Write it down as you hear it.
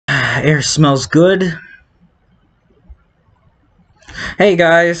Air smells good. Hey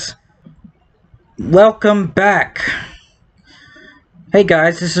guys, welcome back. Hey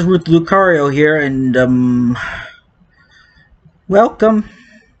guys, this is Ruth Lucario here, and welcome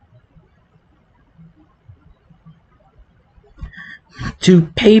to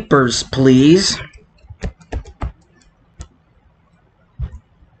Papers, Please.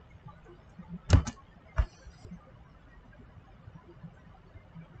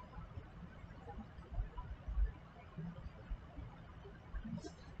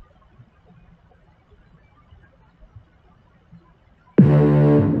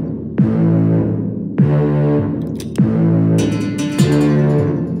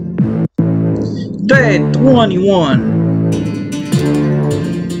 Day 21.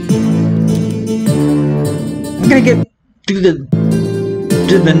 I'm gonna get to the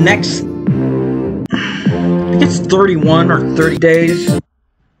next, I think it's 31 or 30 days.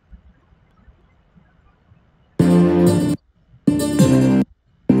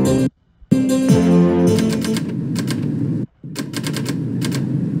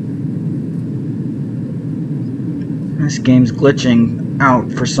 This game's glitching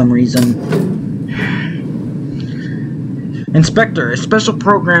out for some reason. Inspector, a special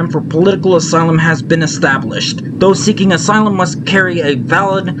program for political asylum has been established. Those seeking asylum must carry a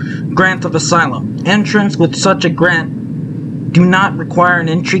valid grant of asylum. Entrants with such a grant do not require an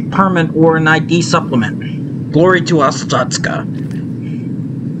entry permit or an ID supplement. Glory to Ostatska.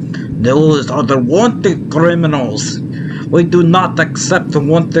 Those are the wanted criminals. We do not accept the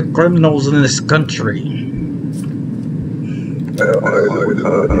wanted criminals in this country.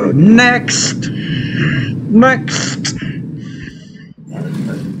 Next! Next!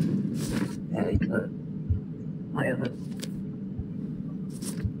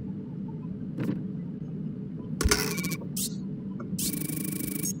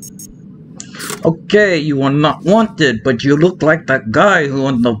 Okay, you are not wanted, but you look like that guy who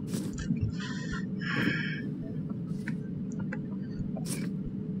on the...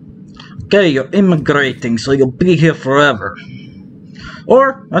 Okay, you're immigrating, so you'll be here forever.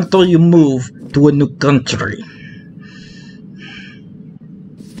 Or until you move to a new country.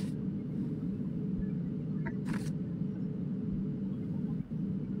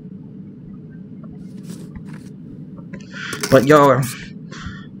 But your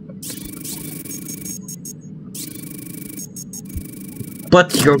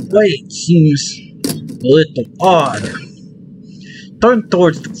weight seems a little odd. Turn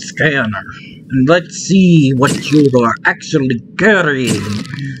towards the scanner and let's see what you are actually carrying.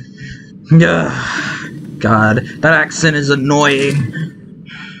 God, that accent is annoying.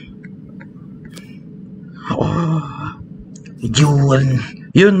 Oh,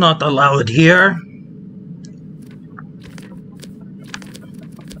 you're not allowed here.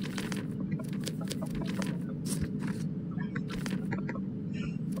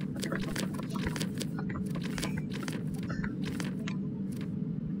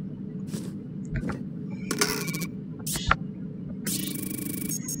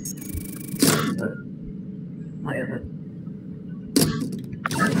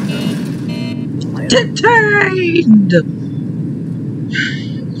 Detained!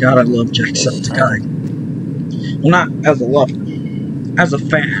 God, I love Jacksepticeye. Well, not as a lover, as a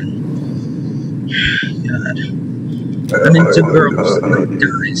fan. God. I'm into girls like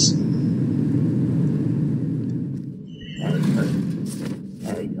guys.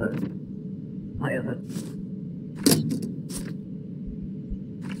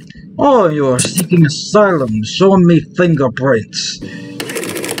 Oh, you're seeking asylum. Show me fingerprints.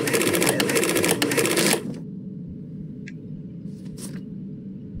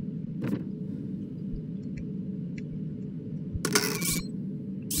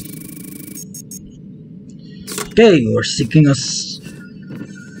 Okay, you're seeking us.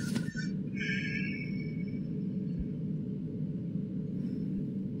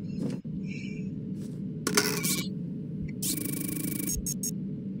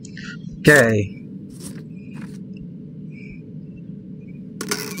 Okay.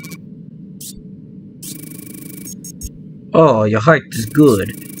 Oh, your height is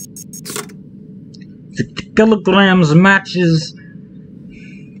good. 50 kilograms matches.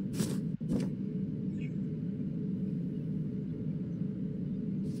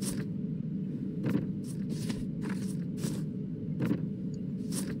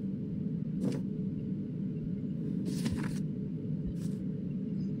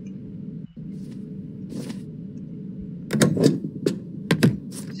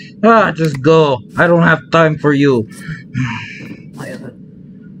 Just go. I don't have time for you.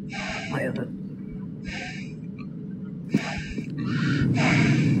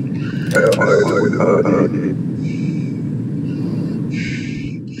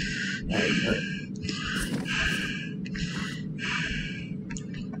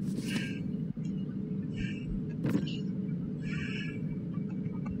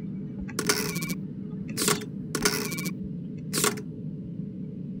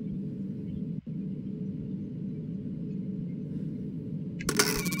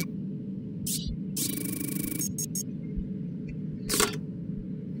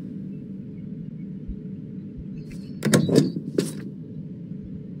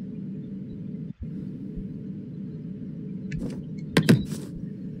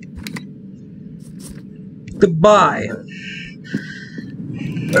 Goodbye.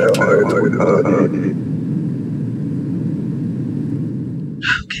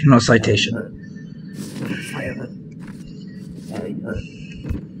 Okay, no citation.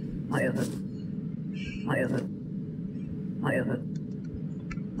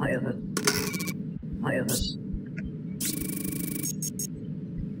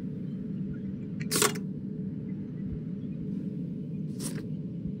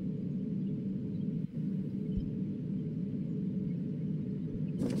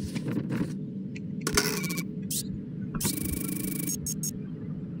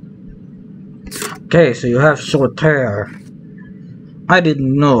 Okay, so you have short hair. I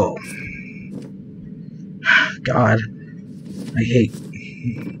didn't know. God, I hate.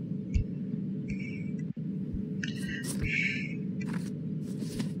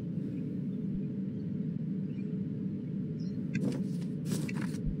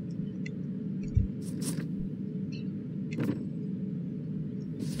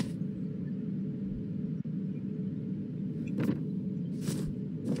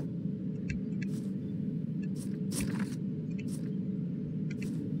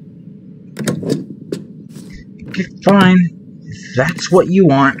 Okay, fine. If that's what you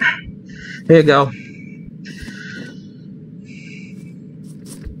want. Here you go.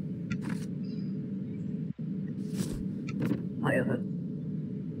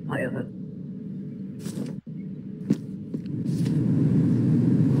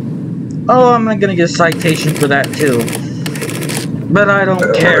 Oh, I'm not gonna get a citation for that too. But I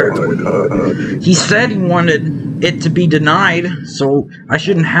don't care. He said he wanted it to be denied, so I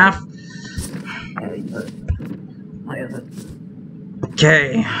shouldn't have.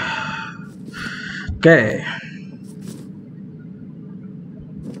 Okay. Okay.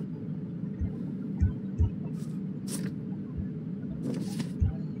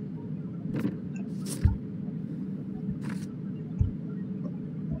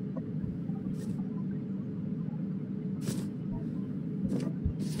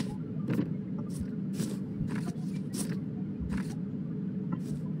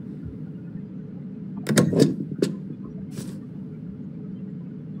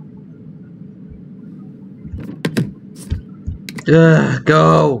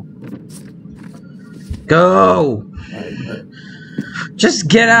 Go. Go. Just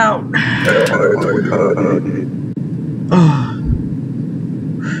get out. Oh.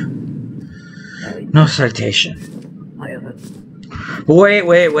 No citation. Wait.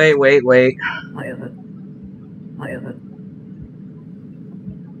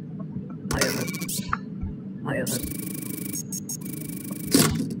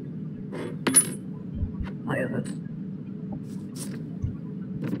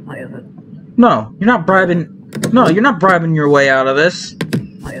 No, you're not bribing. No, you're not bribing your way out of this.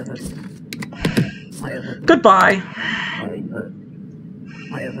 Goodbye.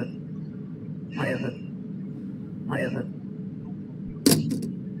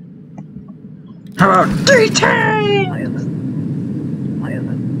 How about detain?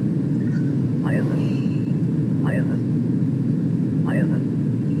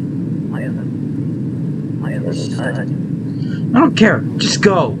 I don't care. Just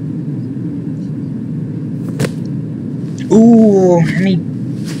go. Ooh, and he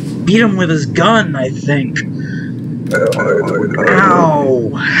beat him with his gun, I think.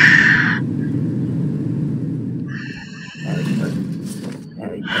 Ow.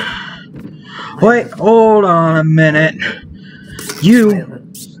 Wait, hold on a minute. You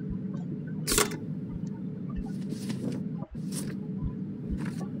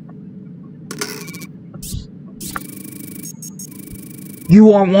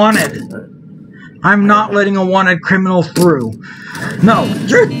are wanted. I'm not letting a wanted criminal through. No,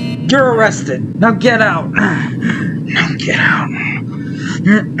 you're arrested. Now get out. Now get out.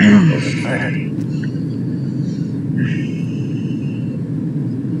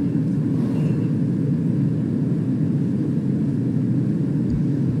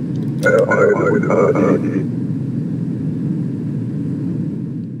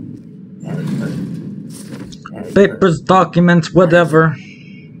 Papers, documents, whatever.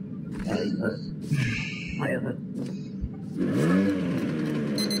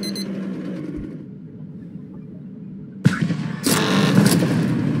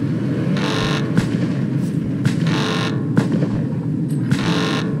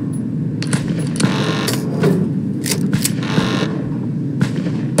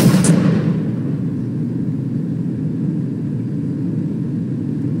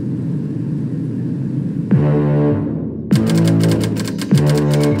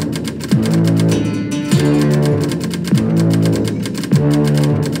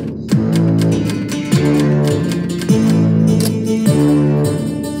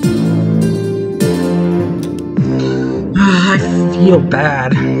 I feel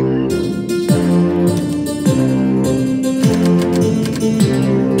bad.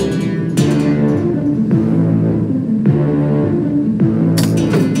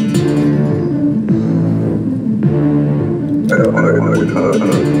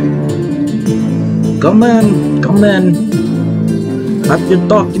 Come in, come in. Have your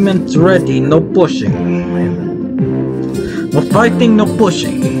documents ready, no pushing. No fighting, no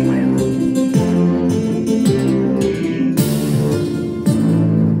pushing.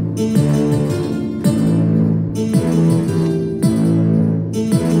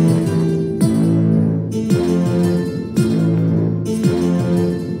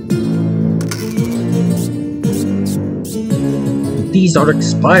 These are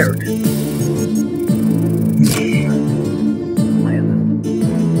expired.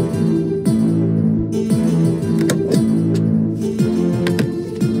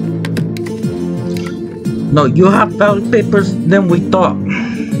 No, you have valid papers than we thought.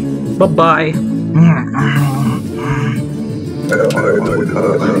 Bye-bye.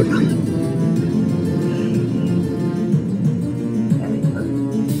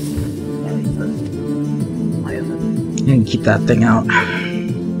 And keep that thing out.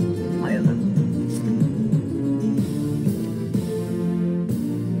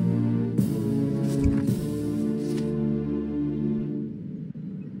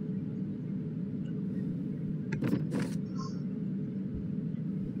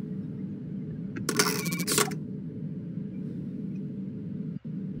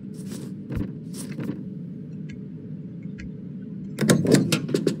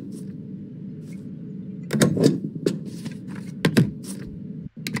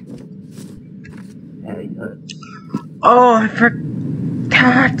 Oh, I forgot.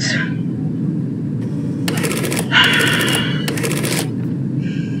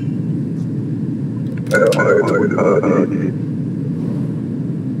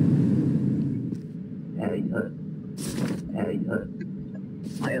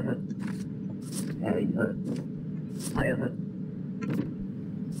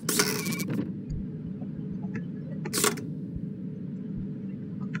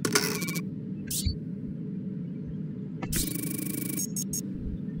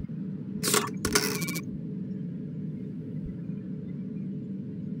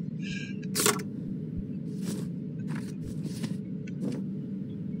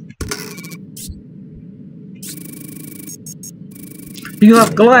 You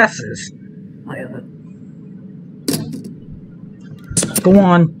have glasses. Go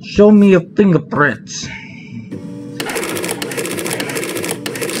on, show me your fingerprints.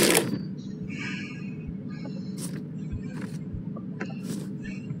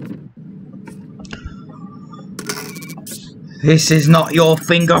 This is not your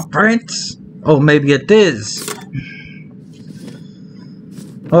fingerprints? Oh, maybe it is.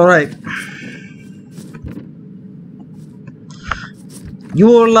 Alright.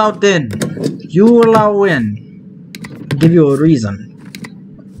 You are allowed in. You are allowed in. I'll give you a reason.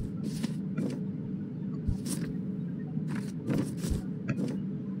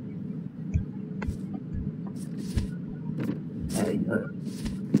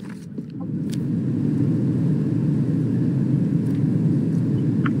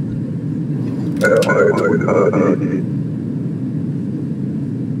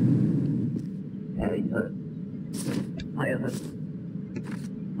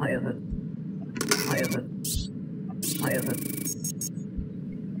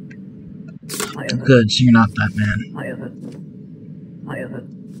 Good, so you're not that man.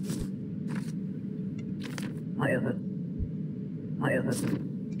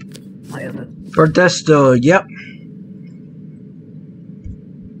 Verdesto, yep.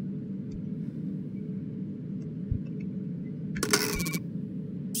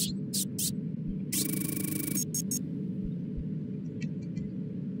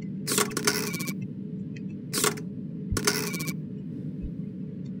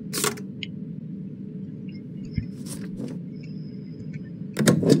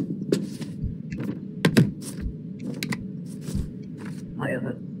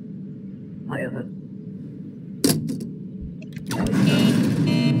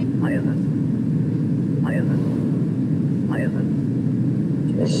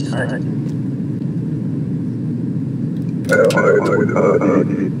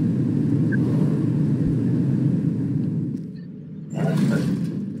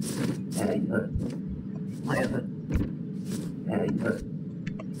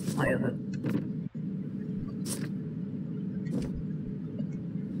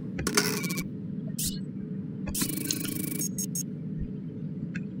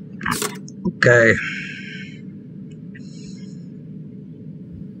 Okay.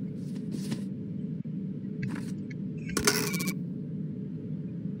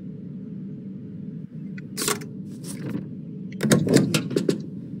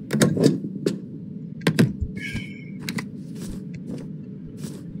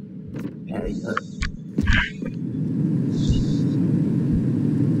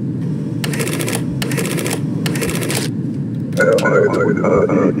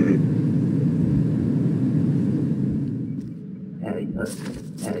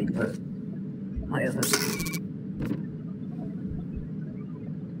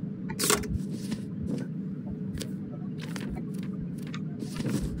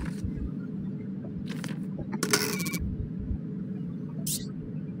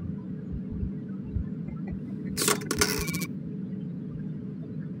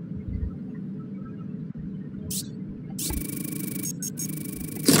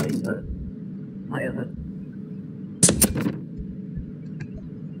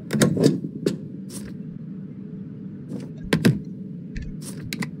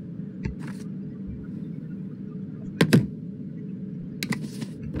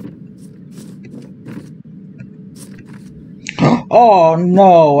 Oh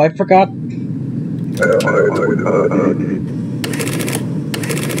no, I forgot.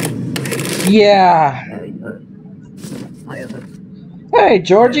 Yeah. Hey,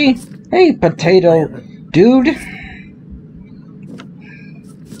 Georgie. Hey, potato dude.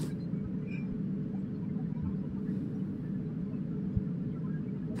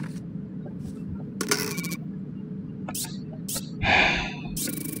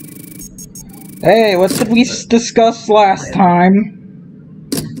 Hey, what did we discuss last time?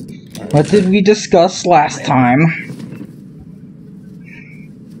 What did we discuss last time?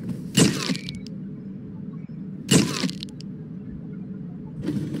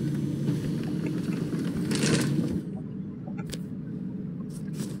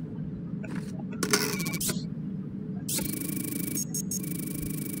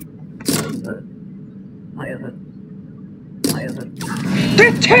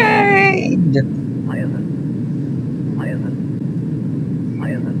 Detained!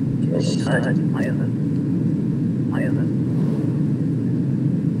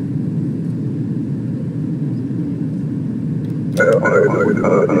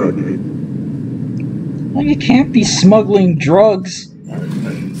 Well, you can't be smuggling drugs.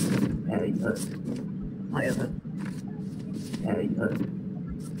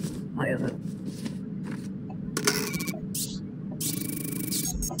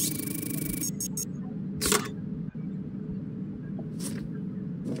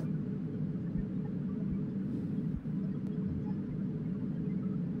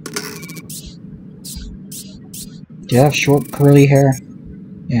 Do you have short curly hair?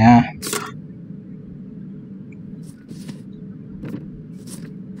 Yeah.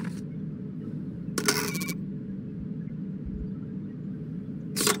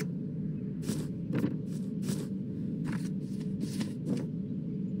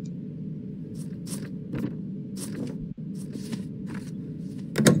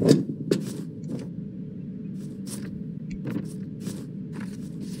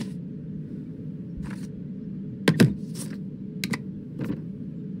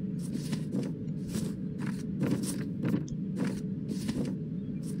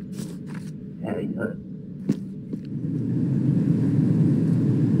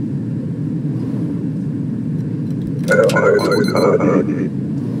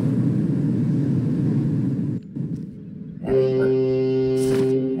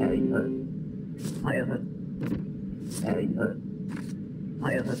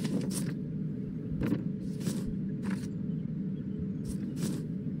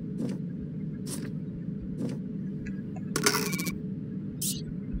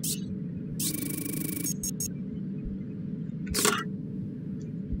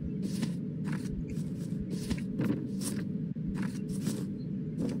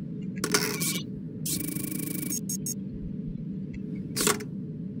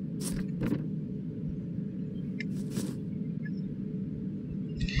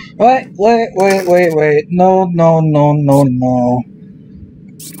 Wait. No.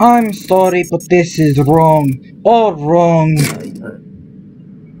 I'm sorry, but this is wrong. All wrong.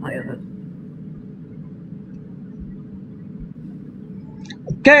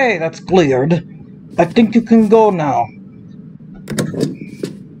 Okay, that's cleared. I think you can go now.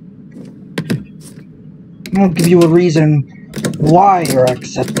 I'll give you a reason why you're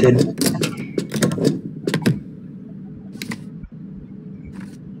accepted.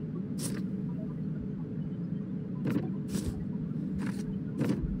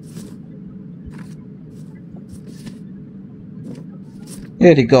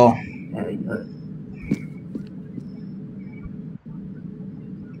 Here you go.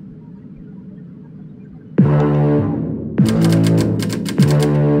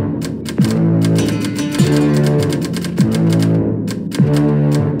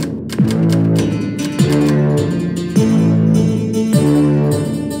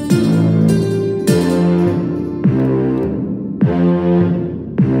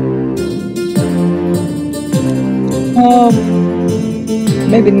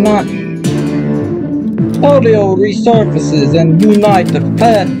 Maybe not. Polio resurfaces and unite the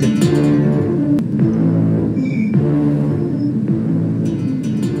pet.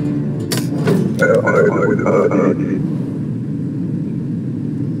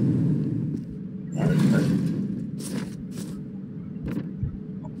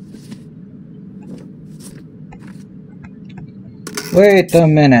 Wait a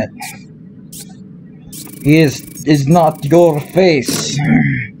minute. Is not your face.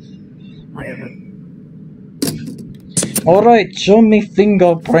 Alright, show me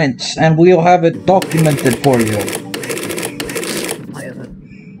fingerprints and we'll have it documented for you.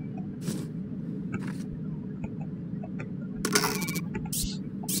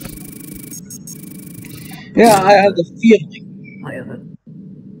 Yeah, I have the feeling.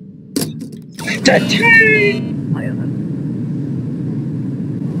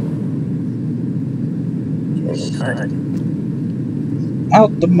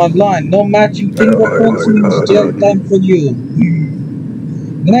 Out of my line, no matching fingerprints means jail time for you.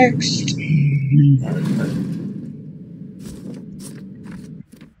 Next.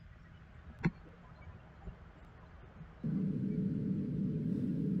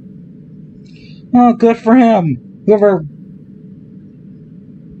 Oh, good for him. Whoever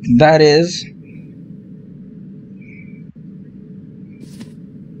that is.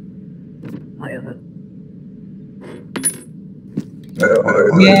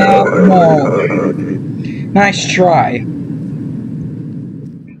 Yeah, no. Nice try.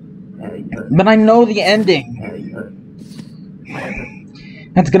 But I know the ending.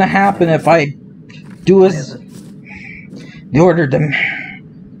 That's gonna happen if I do as they ordered them.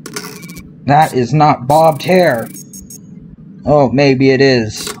 That is not bobbed hair. Oh, maybe it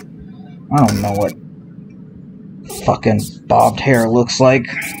is. I don't know what fucking bobbed hair looks like.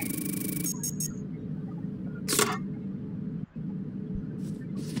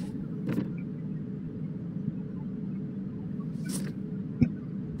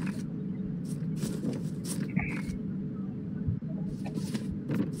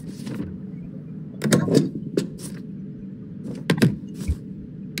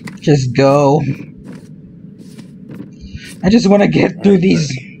 Just go. I just want to get through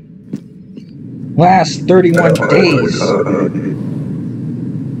these last 31 days.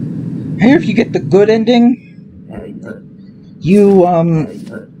 Here, if you get the good ending, you,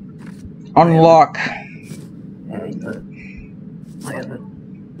 unlock.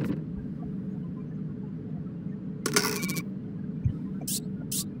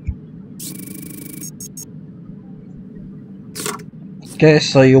 Okay,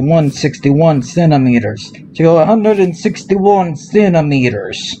 so you're 161 centimeters. So you're 161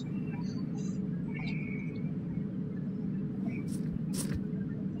 centimeters.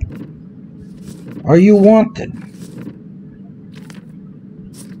 Are you wanted?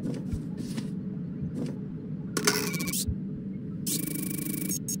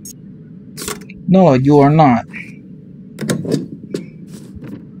 No, you are not.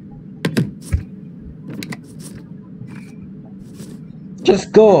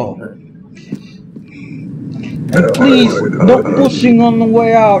 Just go. And please, no pushing on the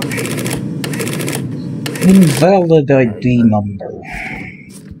way out. Invalid ID number.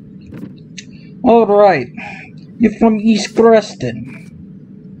 Alright. You're from East Creston.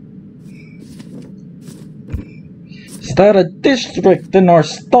 Is that a district in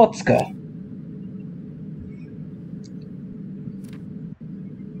Arstotzka?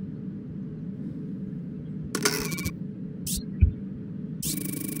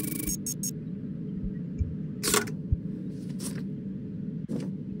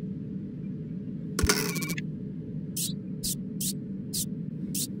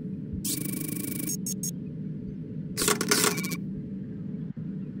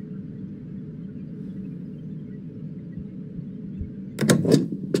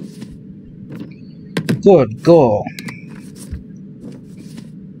 Good, go.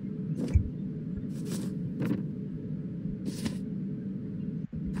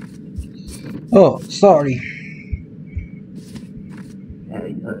 Oh, sorry.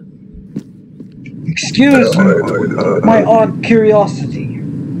 Excuse my odd curiosity.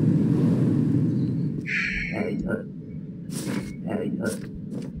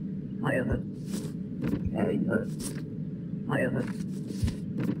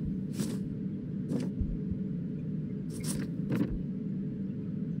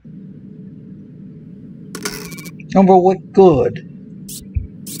 Number what good?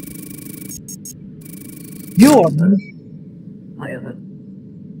 You are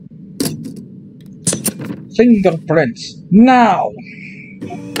fingerprints now.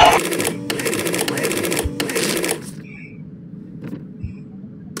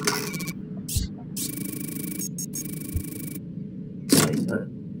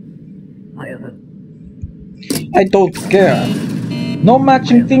 I don't care. No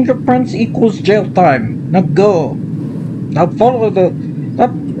matching fingerprints equals jail time. Now go. Now follow the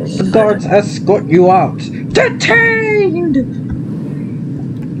guards escort you out. Detained!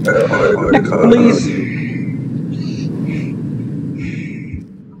 Next, please.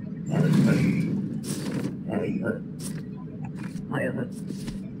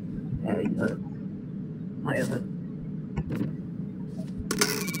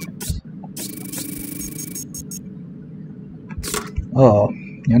 Oh,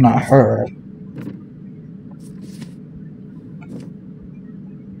 you're not her.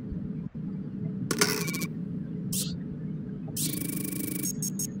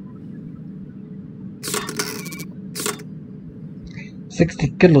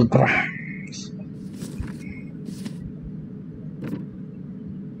 $60 kilograms.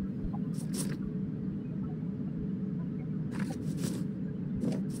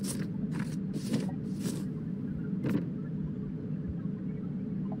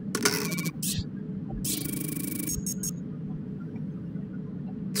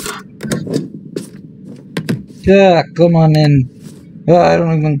 Yeah, come on in. I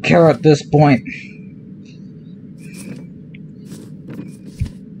don't even care at this point.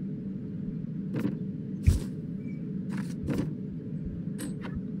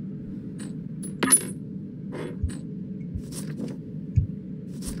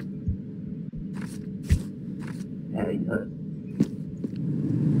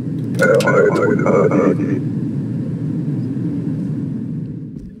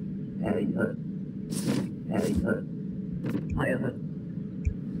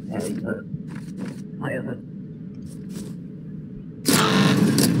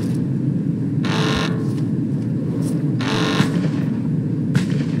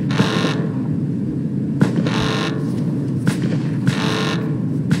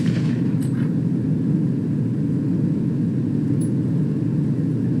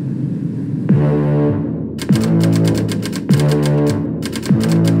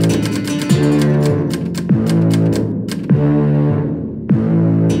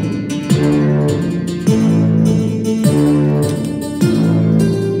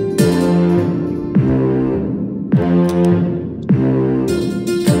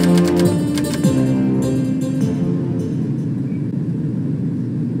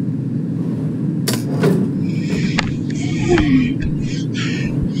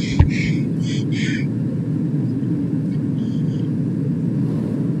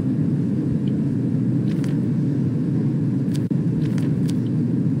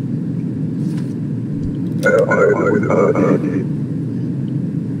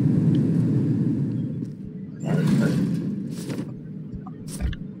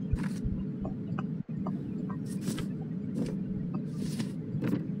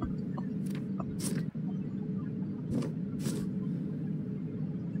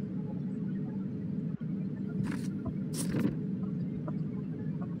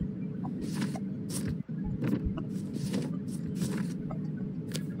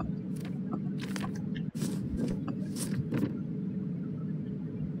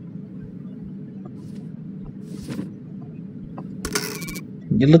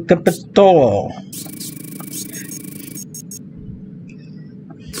 You look up at the door.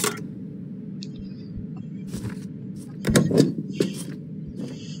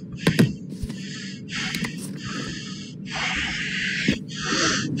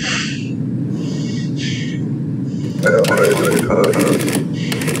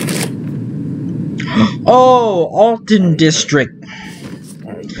 Oh, Alton District.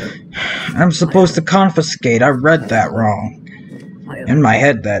 I'm supposed to confiscate. I read that wrong. In my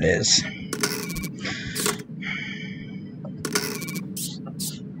head, that is.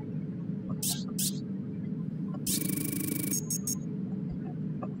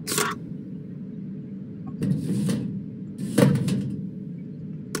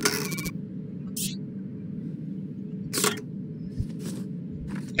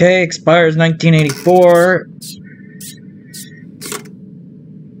 Okay, expires 1984.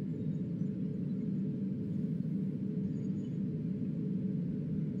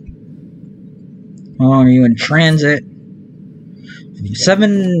 How long are you in transit?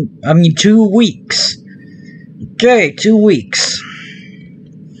 2 weeks. Okay, 2 weeks.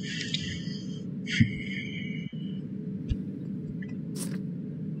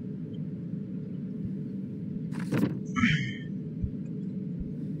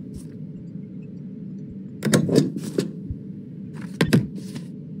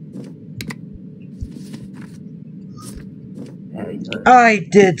 I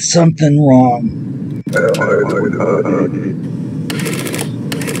did something wrong.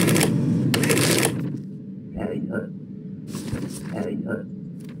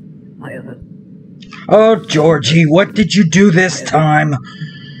 Oh, Georgie, what did you do this time?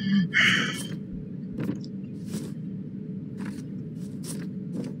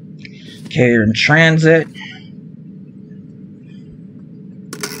 Okay, you're in transit.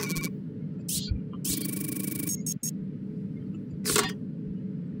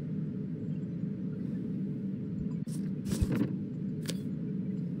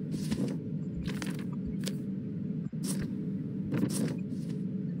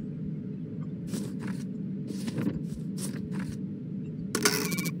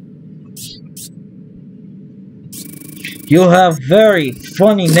 You have very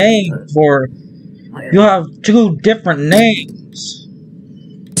funny name for... You have 2 different names.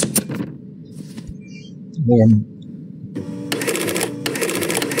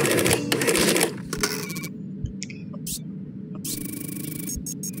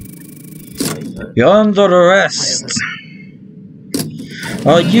 You're under arrest.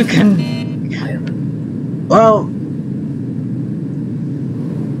 Well, you can... Well...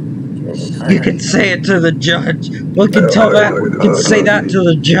 You can say it to the judge. We can tell that. We can say that to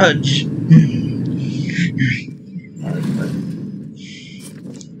the judge.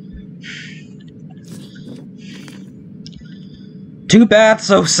 Too bad,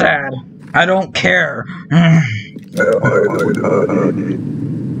 so sad. I don't care.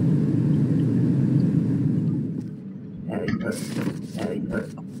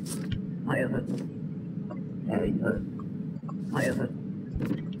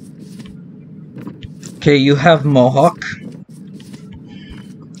 Okay, you have Mohawk.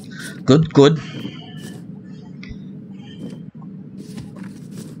 Good, good.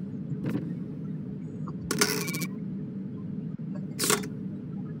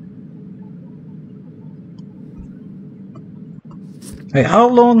 Hey, how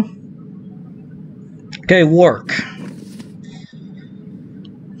long? Okay, work.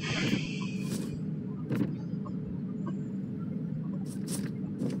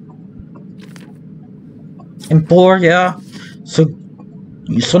 Implore, yeah. So,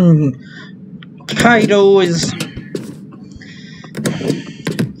 son Kaido is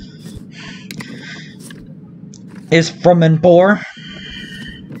from Implore.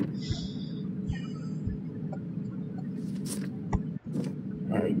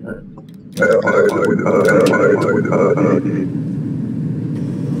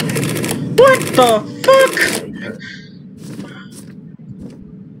 What the fuck?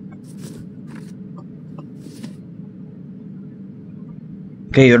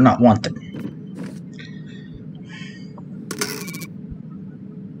 Okay, you're not wanted.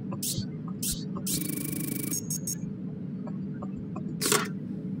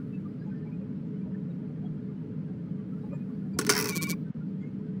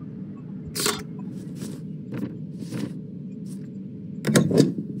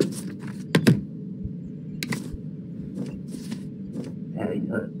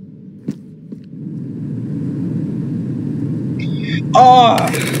 Oh!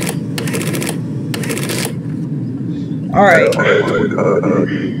 Alright.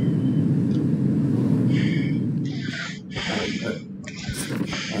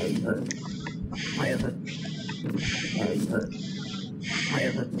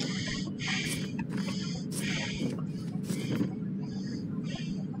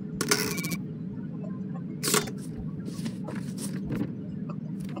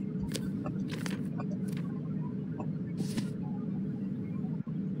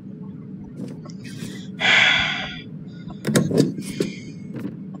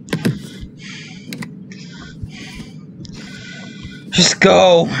 Just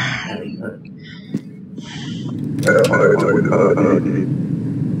go.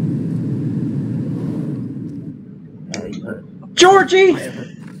 Georgie!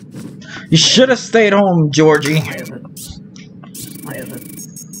 You should have stayed home, Georgie.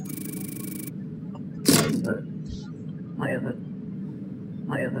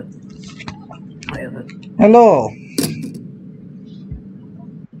 Hello.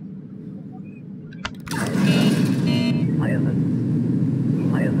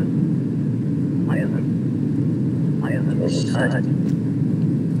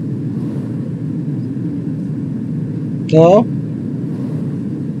 Hello?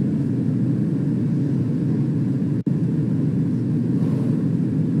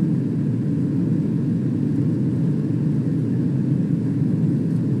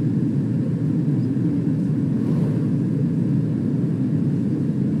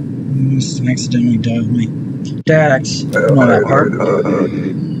 Accidentally dialed me. Dax. Know that part.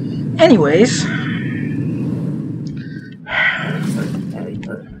 Anyways.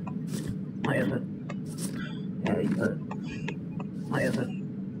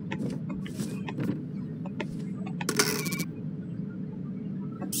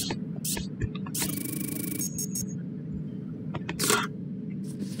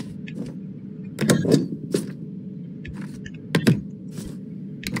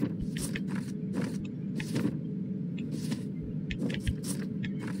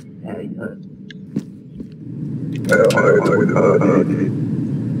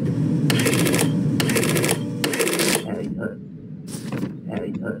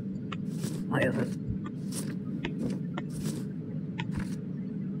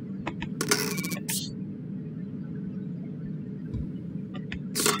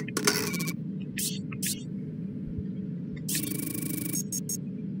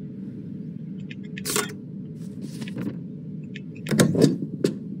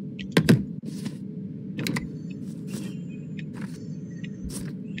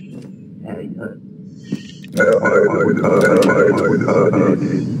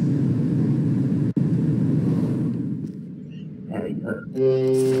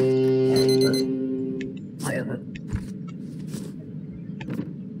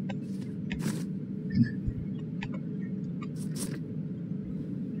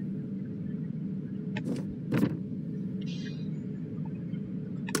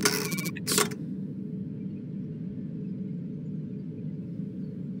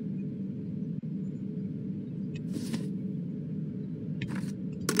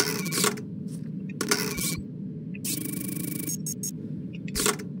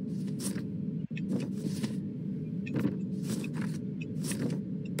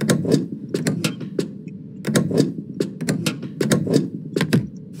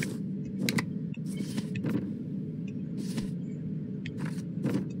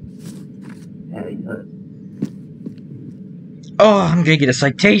 Oh, I'm gonna get a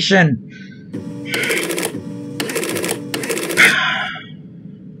citation.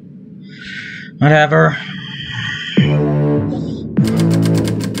 Whatever.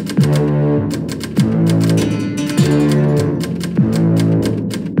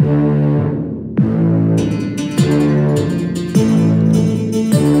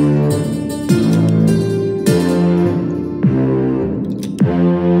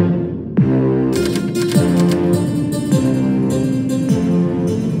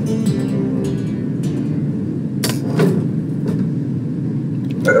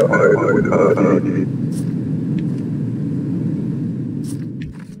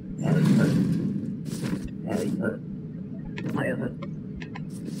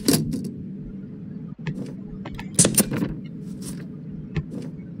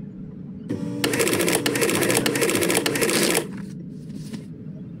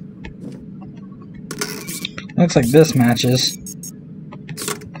 Looks like this matches.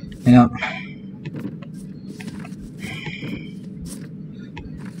 Yep.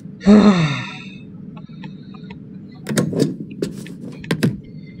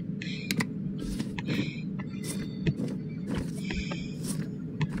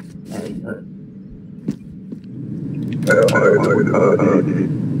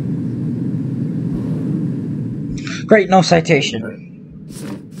 Great, no citation.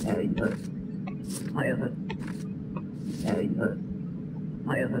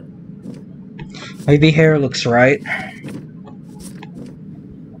 Maybe hair looks right.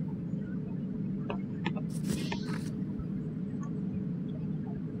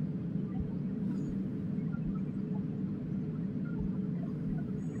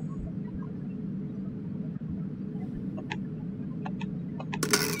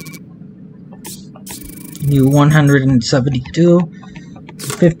 You 172,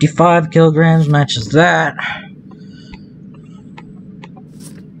 55 kilograms matches that.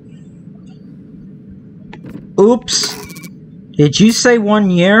 Oops. Did you say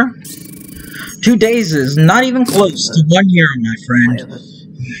 1 year? 2 days is not even close to 1 year, my friend.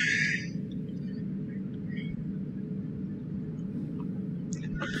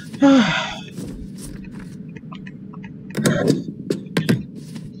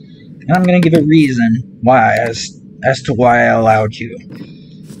 And I'm gonna give a reason why, as to why I allowed you.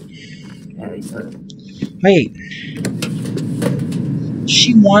 Wait.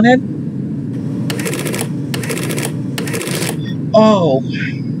 She wanted? Oh.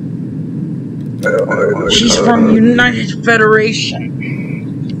 She's from United Federation.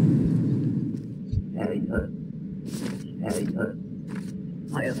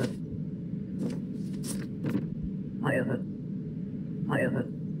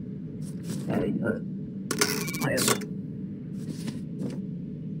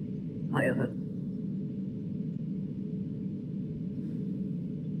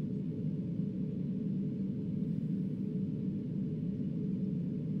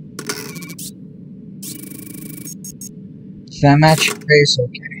 Does that match your face?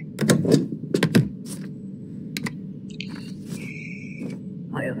 Okay.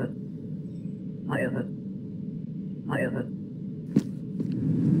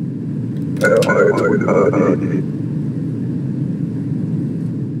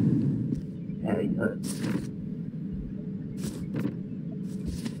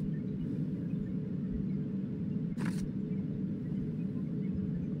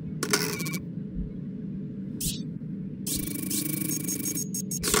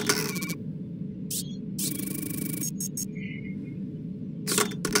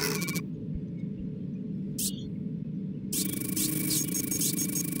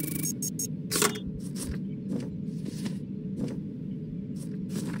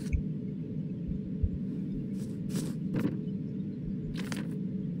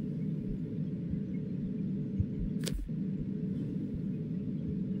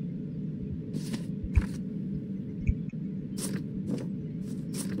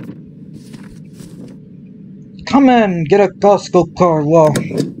 Come in, get a Costco card, well.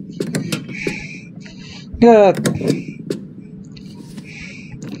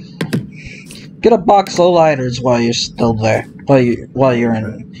 Get a box of lighters while you're still there. While you're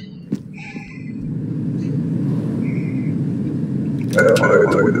in.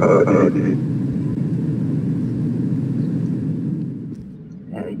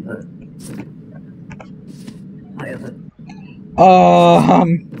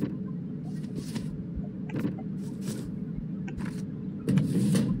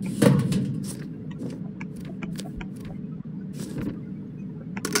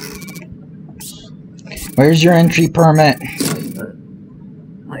 Where's your entry permit?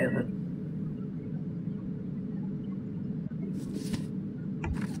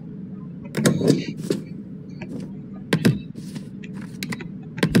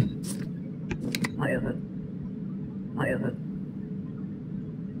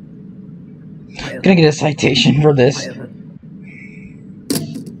 Gonna get a citation for this.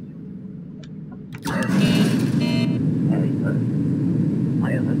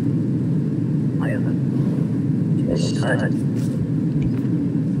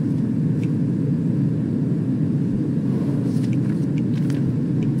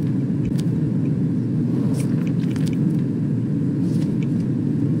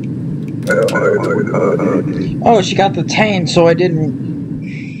 Oh, she got detained, so I didn't.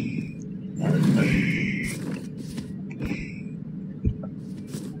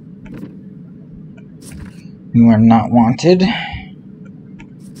 You are not wanted.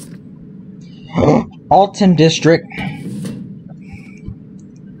 Alton District.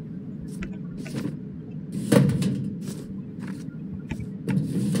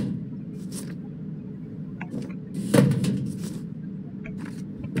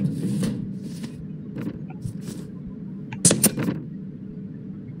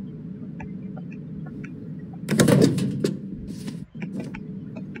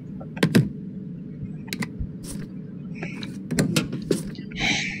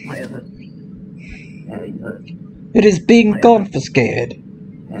 It is being confiscated.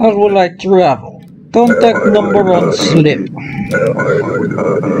 How would I travel? Contact number on slip.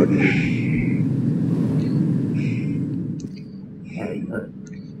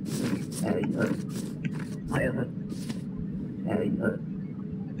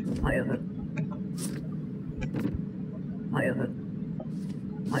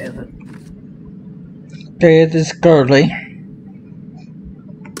 Okay, it is Curly.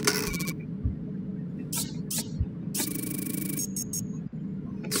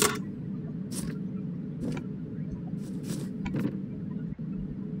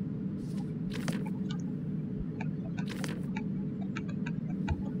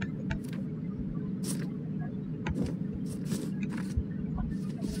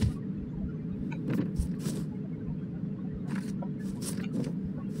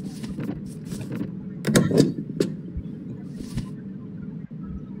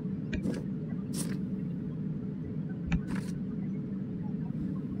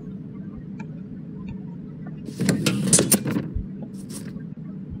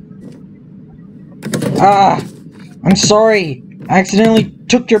 I'm sorry. I accidentally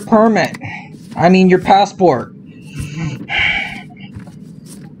took your permit. I mean, your passport.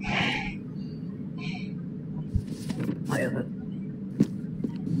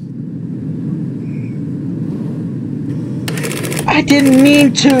 I didn't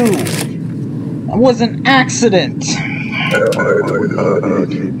mean to! It was an accident!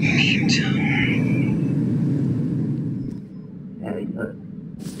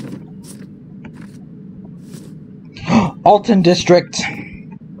 Alton District.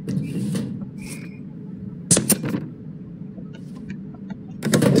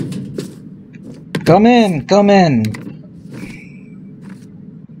 Come in, come in.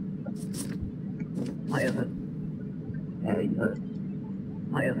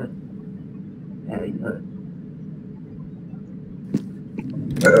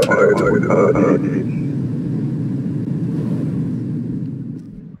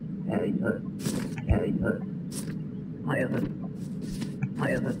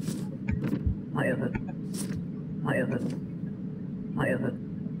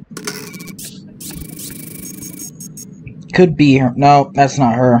 Could be her. No, that's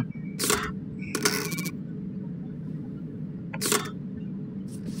not her.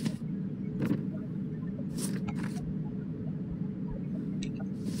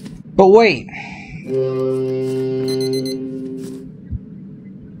 But wait.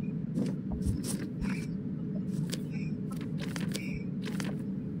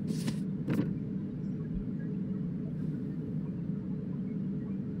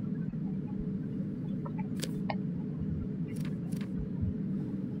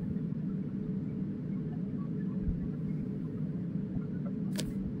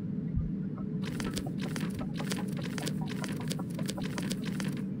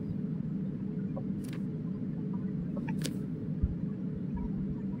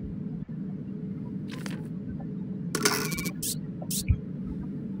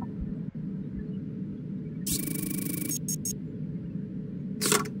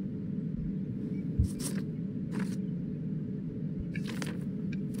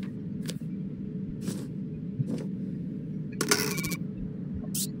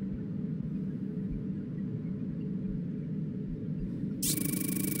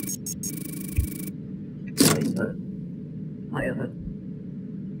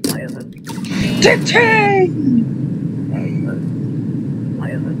 Detain!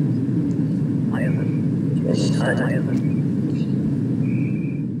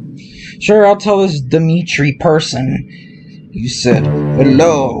 Sure, I'll tell this Dimitri person. You said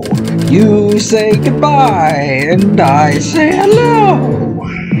hello. You say goodbye, and I say hello.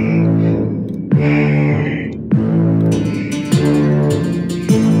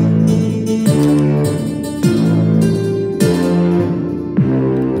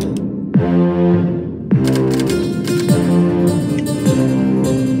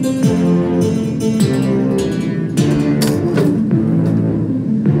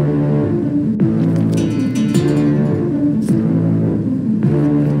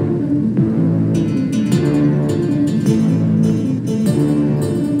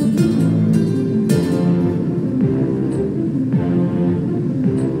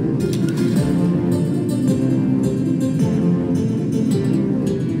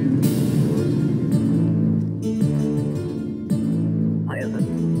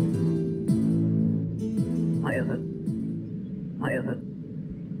 I have it.